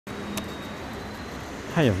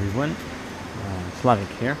Hi everyone, Slavik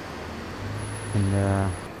here,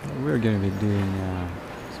 and we're going to be doing a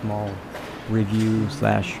small review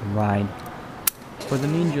slash ride for the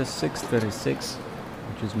Ninja 636,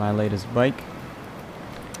 which is my latest bike.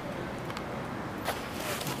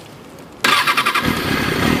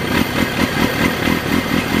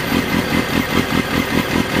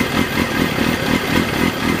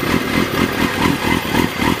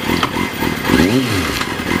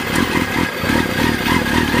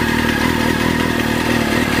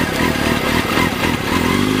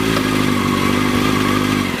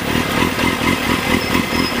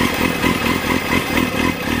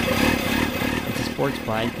 Sports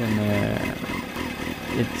bike, and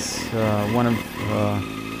it's one of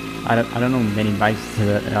I don't know many bikes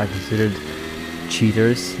that are considered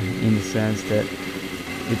cheaters, in the sense that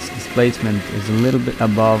its displacement is a little bit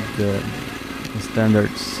above the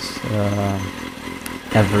standard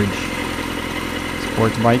average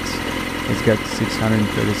sports bikes. It's got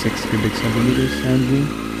 636 cubic centimeters engine,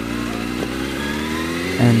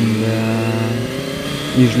 and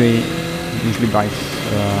usually bikes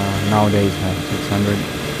nowadays have 600,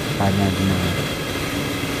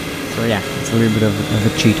 599. So yeah, it's a little bit of a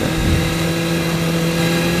cheater.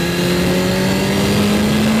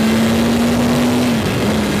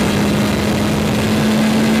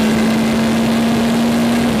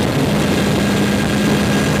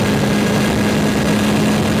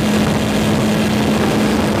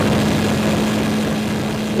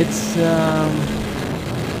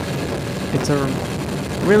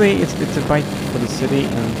 It's a bike for the city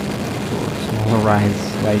and for smaller rides,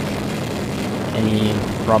 like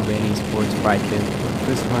probably any sports bike is. But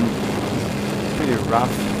this one is pretty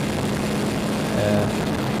rough.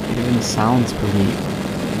 It even sounds pretty,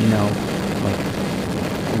 like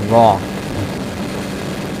raw.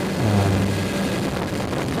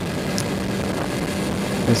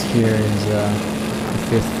 This here is the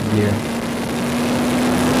fifth gear.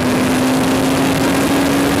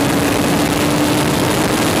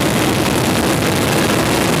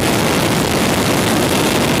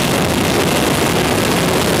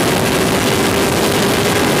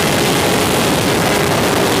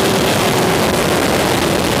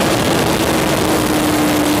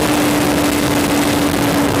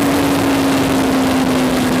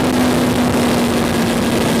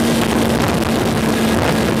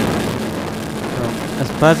 As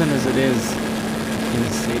pleasant as it is in the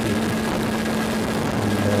city,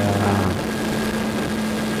 and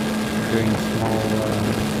doing small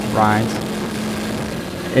rides,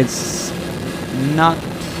 it's not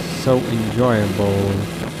so enjoyable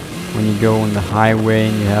when you go on the highway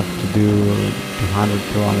and you have to do 200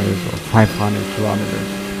 kilometers or 500 kilometers.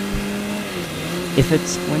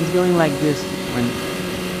 When it's going like this, when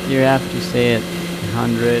you have to stay at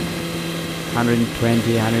 100,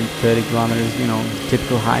 120, 130 kilometers,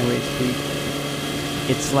 typical highway speed,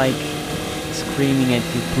 it's like screaming at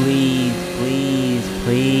you, please, please,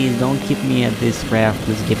 please, don't keep me at this rev,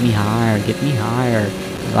 please get me higher,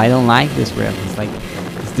 I don't like this rev. It's like,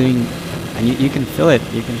 it's doing, and you can feel it,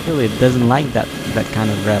 it doesn't like that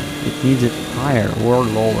kind of rev. It needs it higher or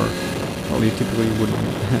lower. Well, you typically wouldn't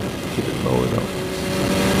keep it lower though.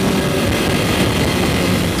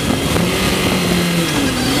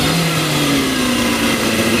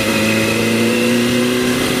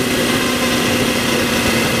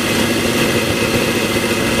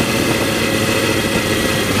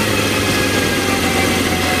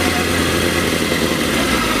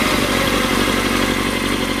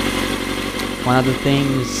 One of the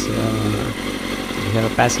things, we have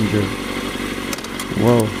a passenger.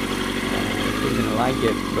 Whoa, he's gonna like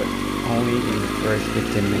it, but only in the first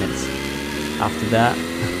 15 minutes. After that,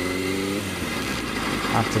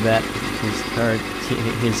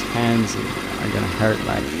 his hands are gonna hurt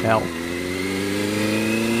like hell.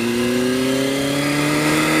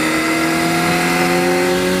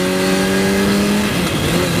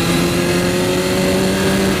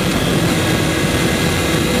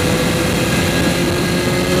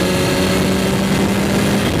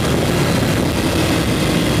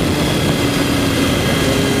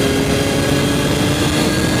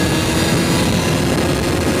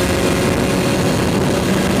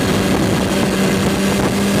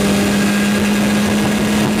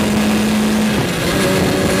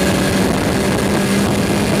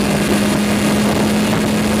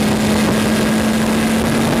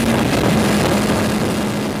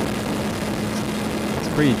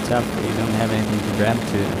 Pretty tough, but you don't have anything to grab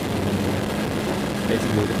to.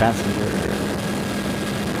 Basically, the passenger,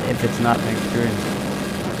 if it's not an experienced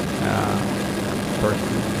person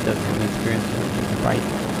who doesn't have experience with the bike,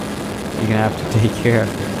 you're gonna have to take care of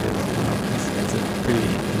it. It's pretty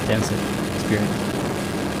intensive experience.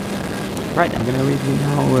 Right, I'm gonna leave you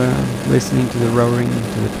now listening to the roaring,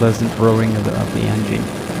 to the pleasant roaring of the engine.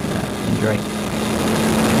 Enjoy.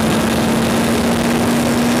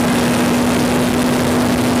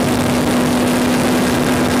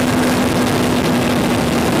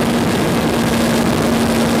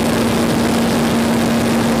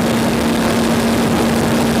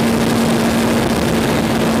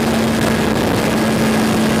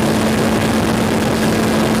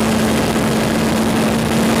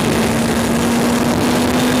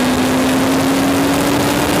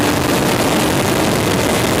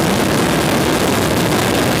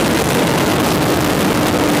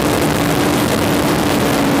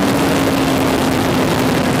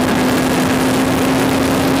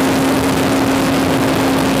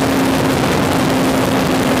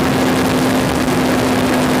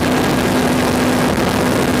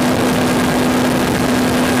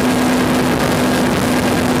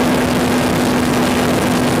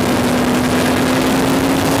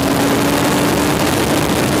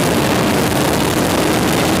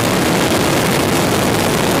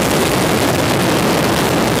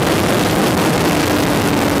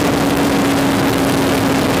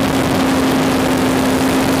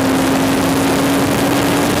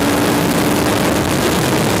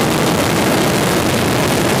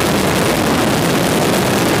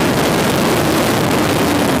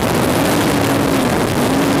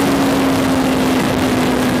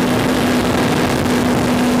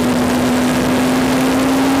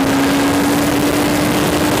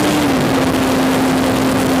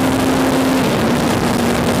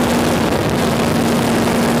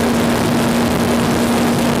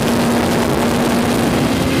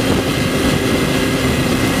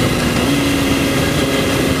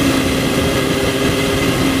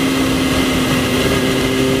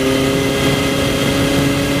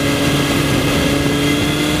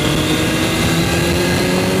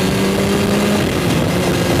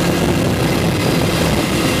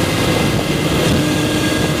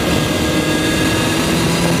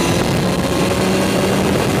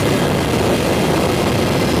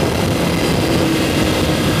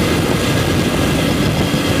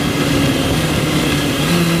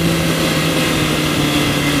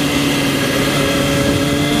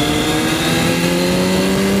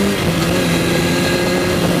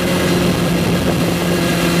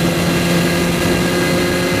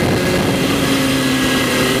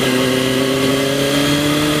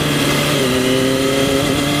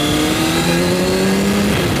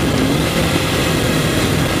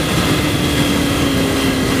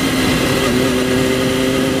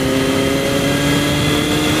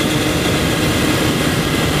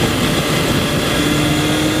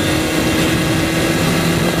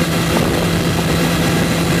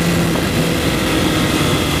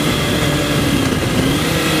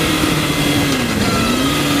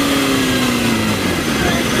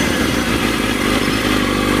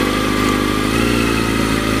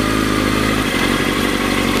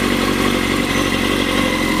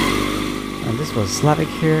 This was Slavic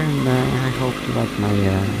here, and I hope you like my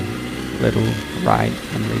little ride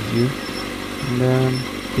and review. And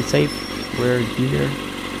be safe, wear gear,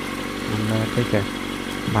 and take care.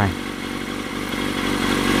 Bye.